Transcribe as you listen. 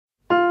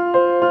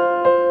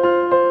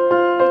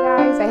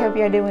hope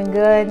you're doing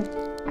good.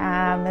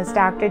 It's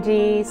Dr.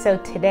 G. So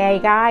today,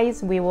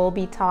 guys, we will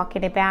be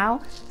talking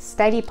about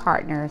study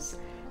partners.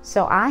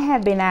 So I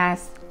have been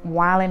asked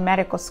while in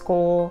medical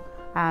school,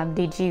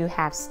 did you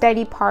have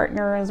study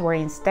partners? Were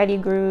you in study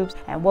groups?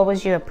 And what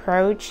was your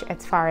approach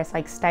as far as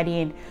like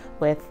studying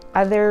with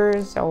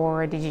others,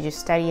 or did you just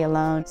study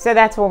alone? So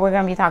that's what we're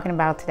going to be talking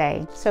about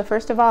today. So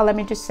first of all, let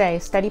me just say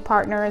study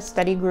partners,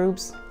 study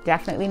groups,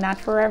 definitely not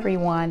for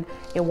everyone.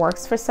 It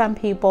works for some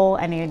people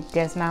and it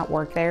does not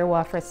work very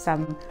well for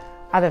some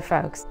other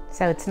folks.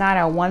 So it's not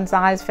a one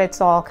size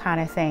fits all kind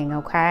of thing,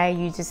 okay?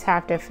 You just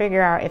have to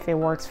figure out if it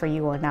works for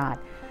you or not.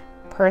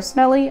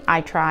 Personally,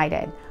 I tried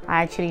it.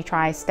 I actually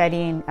tried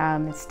studying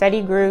in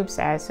study groups.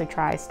 I also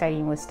tried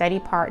studying with study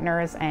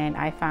partners, and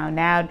I found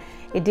out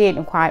it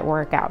didn't quite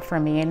work out for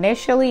me.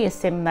 Initially, it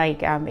seemed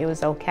like it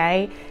was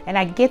okay, and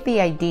I get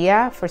the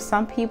idea. For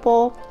some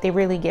people, they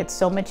really get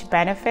so much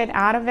benefit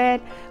out of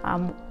it.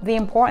 The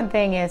important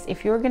thing is,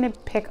 if you're going to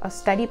pick a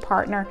study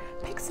partner,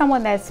 pick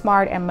someone that's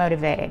smart and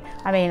motivated.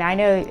 I mean, I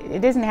know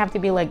it doesn't have to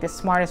be like the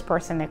smartest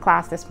person in the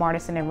class, the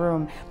smartest in the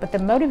room, but the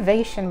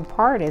motivation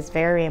part is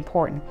very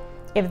important.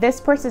 If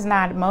this person is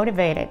not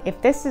motivated,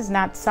 if this is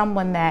not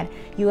someone that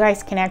you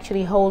guys can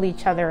actually hold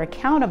each other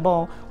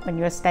accountable when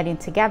you're studying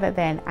together,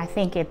 then I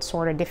think it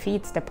sort of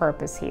defeats the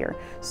purpose here.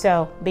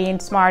 So being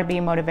smart,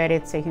 being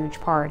motivated is a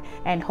huge part,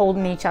 and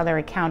holding each other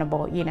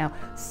accountable. You know,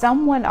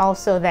 someone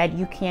also that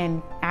you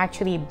can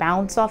actually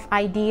bounce off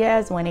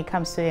ideas when it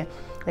comes to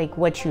like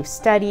what you've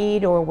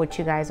studied or what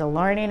you guys are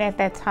learning at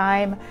that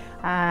time.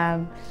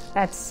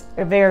 That's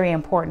a very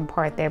important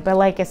part there. But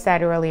like I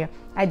said earlier,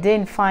 I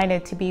didn't find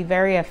it to be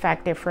very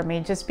effective for me,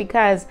 just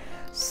because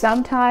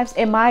sometimes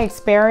in my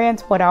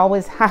experience, what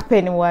always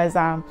happened was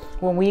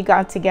when we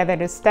got together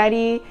to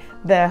study,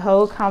 the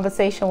whole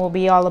conversation will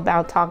be all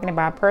about talking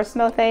about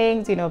personal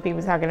things. You know,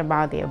 people talking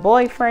about their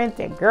boyfriends,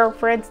 their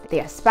girlfriends,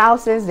 their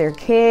spouses, their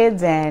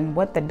kids, and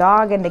what the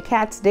dog and the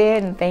cats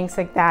did and things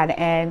like that.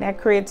 And that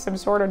creates some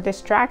sort of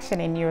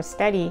distraction in your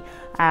study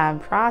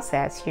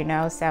process, you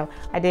know. So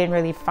I didn't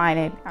really find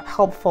it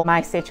helpful in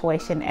my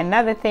situation.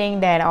 Another thing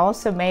that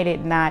also made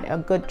it not a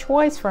good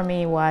choice for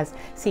me was,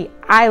 see,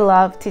 I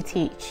love to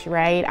teach,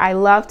 right? I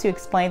love to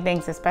explain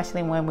things,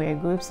 especially when we're in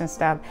groups and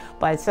stuff.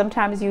 But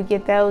sometimes you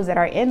get those that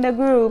are in the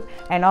group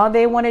and all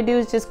they want to do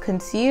is just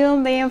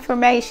consume the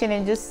information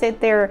and just sit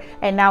there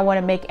and not want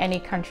to make any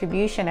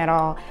contribution at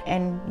all.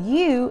 And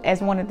you,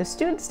 as one of the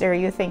students there,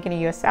 you're thinking to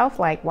yourself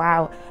like,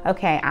 wow,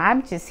 okay,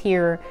 I'm just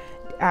here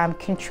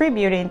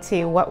contributing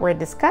to what we're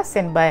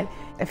discussing, but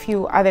a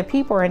few other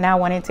people are now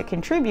wanting to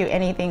contribute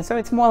anything. So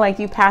it's more like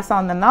you pass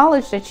on the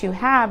knowledge that you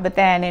have, but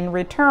then in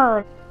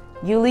return,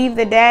 you leave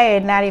the day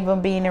and not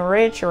even being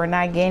enriched or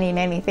not gaining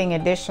anything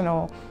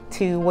additional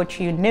to what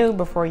you knew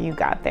before you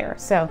got there.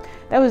 So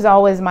that was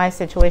always my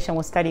situation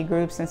with study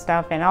groups and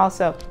stuff. And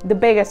also the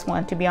biggest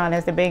one, to be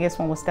honest, the biggest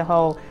one was the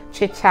whole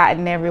chit chat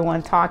and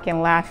everyone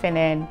talking, laughing,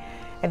 and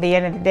at the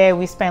end of the day,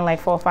 we spent like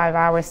 4 or 5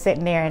 hours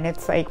sitting there, and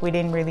it's like we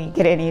didn't really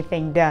get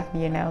anything done,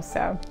 you know.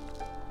 So,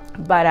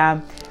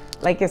 but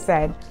like I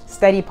said,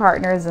 study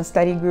partners and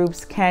study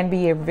groups can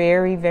be a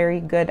very, very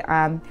good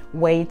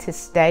way to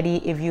study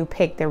if you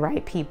pick the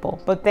right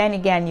people. But then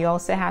again, you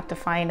also have to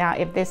find out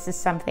if this is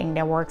something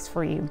that works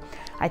for you.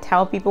 I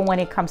tell people when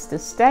it comes to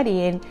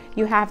studying,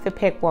 you have to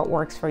pick what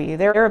works for you.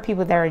 There are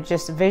people that are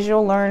just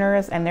visual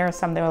learners, and there are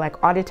some that are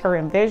like auditory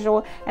and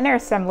visual, and there are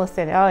some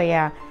listed, oh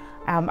yeah,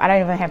 I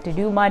don't even have to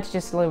do much,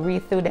 just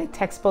read through that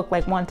textbook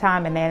like one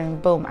time and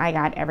then boom, I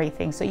got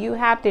everything. So you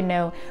have to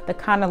know the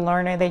kind of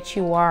learner that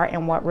you are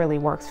and what really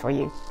works for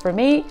you. For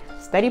me,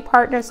 study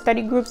partners,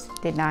 study groups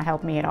did not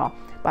help me at all.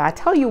 But I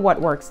tell you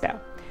what works though.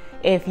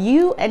 If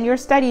you and your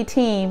study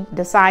team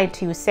decide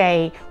to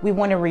say, we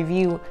want to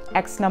review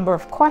X number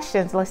of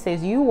questions, let's say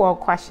UWorld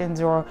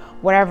questions or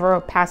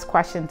whatever past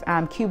questions,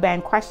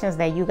 Q-Band questions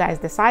that you guys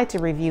decide to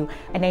review,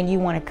 and then you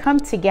want to come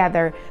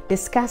together,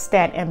 discuss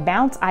that, and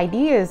bounce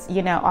ideas,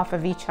 you know, off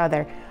of each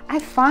other. I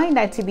find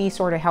that to be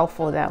sort of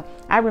helpful though.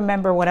 I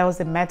remember when I was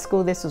in med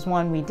school, this was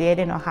one we did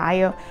in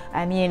Ohio.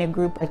 Me and a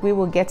group, like we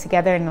will get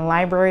together in the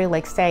library,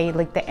 like say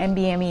like the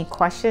NBME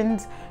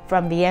questions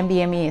from the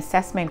NBME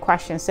assessment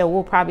questions. So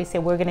we'll probably say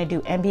we're gonna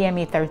do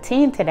NBME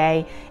 13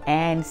 today.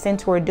 And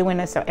since we're doing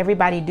this, so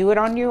everybody do it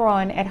on your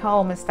own at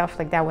home and stuff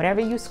like that.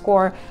 Whatever you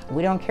score,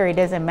 we don't care, it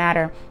doesn't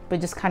matter. But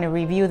just kind of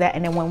review that.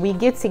 And then when we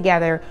get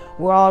together,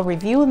 we're all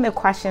reviewing the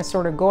questions,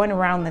 sort of going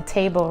around the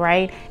table,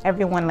 right?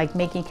 Everyone like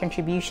making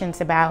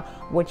contributions about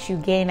what you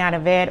gain out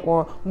of it,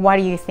 or why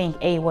do you think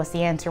A was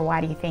the answer?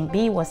 Why do you think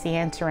B was the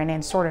answer? And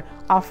then sort of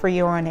offer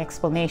your own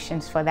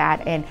explanations for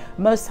that. And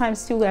most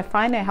times too, I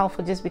find it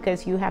helpful just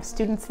because you have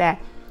students that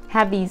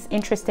have these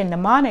interesting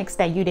mnemonics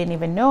that you didn't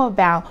even know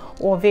about,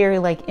 or very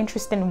like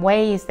interesting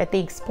ways that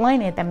they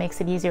explain it that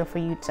makes it easier for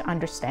you to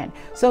understand.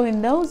 So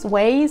in those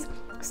ways,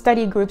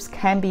 study groups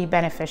can be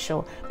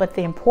beneficial, but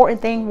the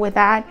important thing with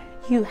that,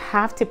 you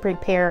have to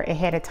prepare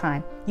ahead of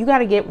time. You got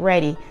to get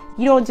ready.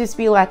 You don't just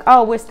be like,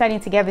 oh, we're studying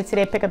together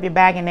today, pick up your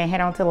bag and then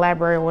head on to the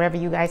library or wherever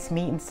you guys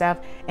meet and stuff,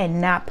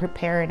 and not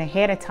preparing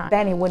ahead of time.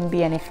 Then it wouldn't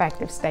be an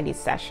effective study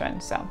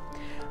session. So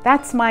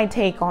that's my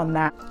take on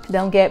that.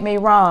 Don't get me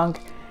wrong.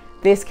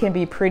 This can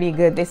be pretty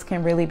good. This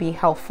can really be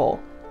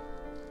helpful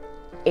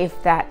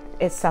if that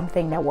is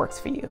something that works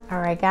for you. All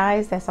right,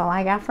 guys, that's all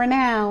I got for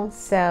now.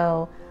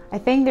 So I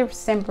think the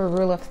simple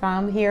rule of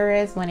thumb here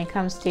is when it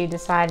comes to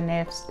deciding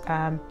if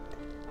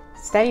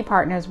study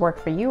partners work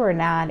for you or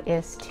not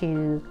is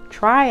to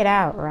try it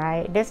out, right?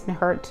 It doesn't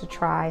hurt to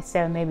try.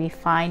 So maybe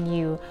find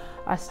you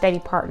a study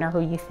partner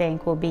who you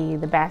think will be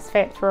the best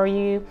fit for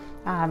you,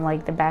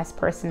 like the best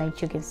person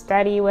that you can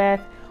study with,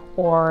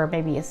 or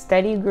maybe a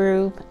study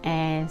group,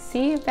 and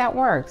see if that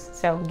works.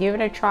 So give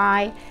it a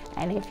try,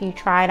 and if you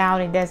try it out,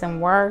 it doesn't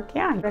work,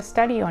 yeah,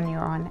 study on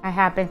your own. I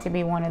happen to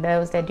be one of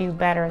those that do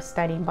better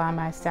studying by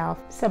myself.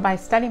 So by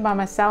studying by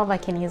myself, I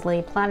can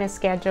easily plan a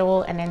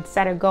schedule and then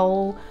set a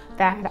goal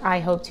that I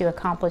hope to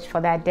accomplish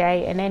for that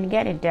day, and then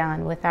get it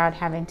done without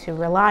having to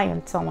rely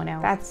on someone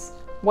else. That's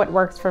what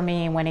works for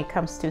me when it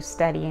comes to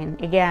studying.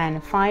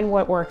 Again, find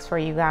what works for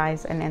you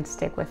guys and then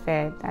stick with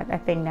it. I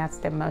think that's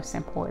the most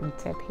important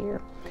tip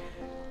here.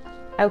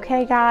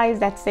 Okay guys,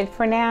 that's it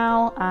for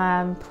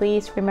now.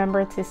 Please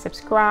remember to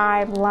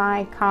subscribe,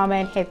 like,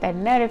 comment, hit that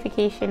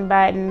notification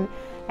button.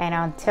 And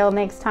until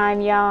next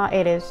time, y'all,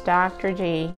 it is Dr. G.